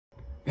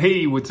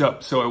Hey, what's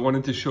up? So I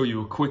wanted to show you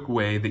a quick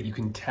way that you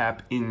can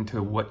tap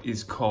into what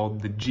is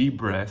called the G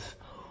breath,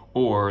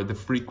 or the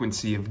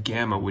frequency of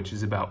gamma, which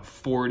is about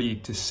 40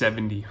 to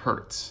 70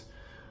 hertz.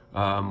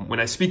 When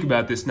I speak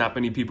about this, not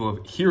many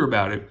people hear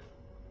about it,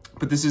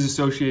 but this is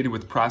associated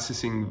with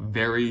processing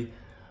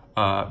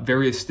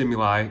various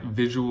stimuli,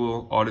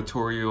 visual,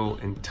 auditory,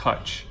 and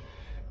touch,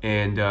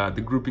 and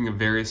the grouping of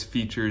various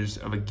features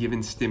of a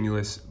given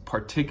stimulus,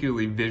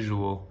 particularly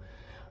visual,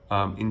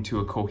 into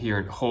a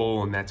coherent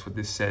whole. And that's what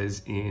this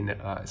says in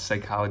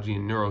Psychology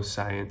and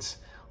Neuroscience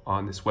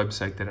on this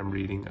website that I'm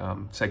reading,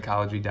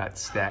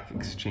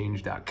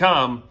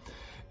 psychology.stackexchange.com.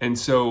 And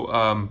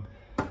so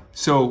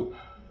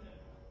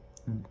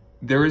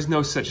there is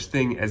no such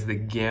thing as the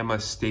gamma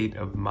state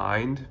of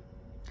mind.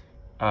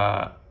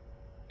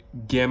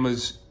 Gamma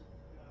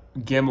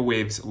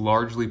waves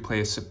largely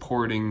play a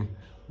supporting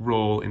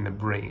role in the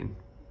brain,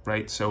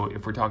 right? So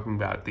if we're talking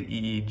about the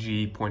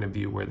EEG point of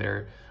view, where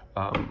they're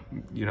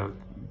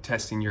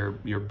testing your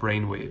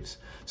brain waves.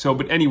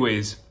 But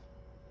anyways,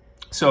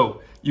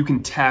 so you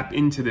can tap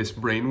into this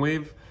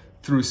brainwave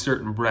through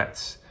certain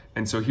breaths.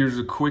 And so here's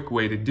a quick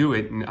way to do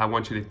it, and I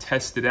want you to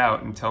test it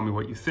out and tell me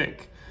what you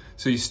think.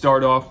 So you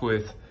start off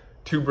with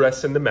 2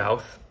 breaths in the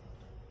mouth,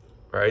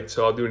 right?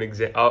 So I'll do an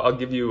example. I'll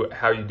give you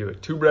how you do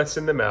it. 2 breaths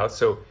in the mouth.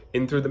 So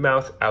in through the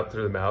mouth, out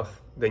through the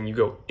mouth. Then you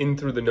go in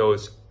through the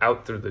nose,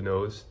 out through the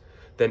nose.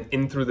 Then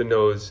in through the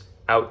nose,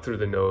 out through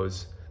the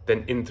nose.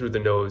 Then in through the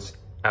nose,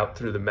 out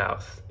through the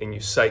mouth. And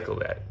you cycle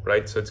that,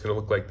 right? So it's going to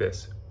look like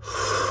this.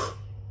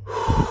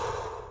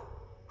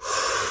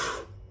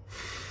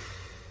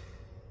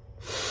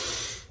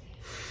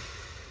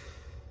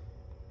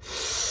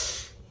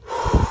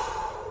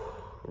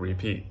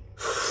 Repeat.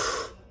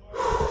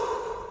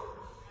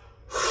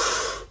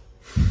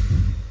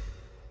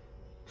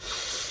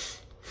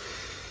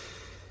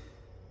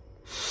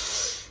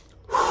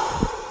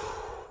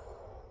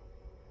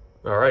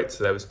 All right,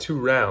 so that was 2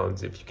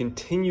 rounds. If you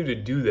continue to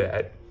do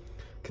that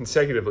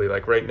consecutively,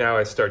 like right now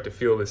I start to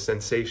feel this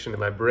sensation in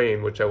my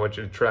brain, which I want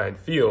you to try and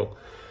feel.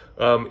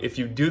 If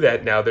you do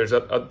that now, there's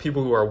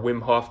people who are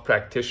Wim Hof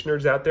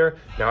practitioners out there.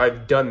 Now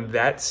I've done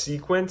that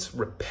sequence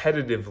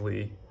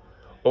repetitively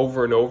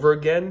over and over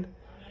again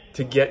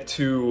to get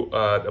to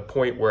a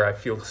point where I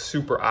feel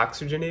super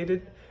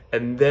oxygenated,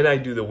 and then I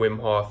do the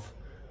Wim Hof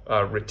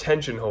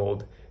retention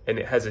hold, and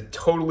it has a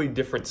totally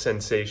different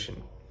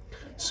sensation.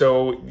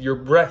 So your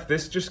breath,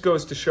 this just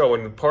goes to show,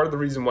 and part of the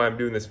reason why I'm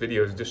doing this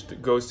video is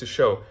just goes to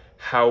show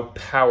how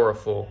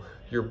powerful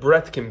your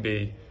breath can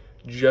be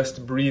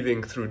just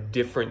breathing through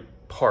different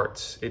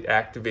parts. It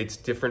activates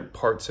different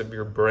parts of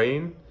your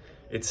brain.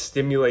 It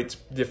stimulates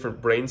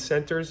different brain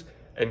centers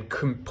and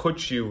can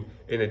put you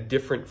in a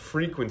different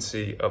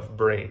frequency of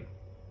brain.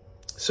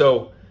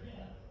 So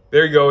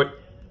there you go.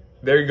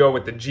 There you go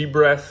with the G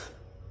breath.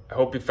 I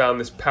hope you found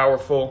this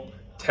powerful.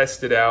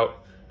 Test it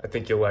out. I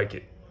think you'll like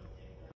it.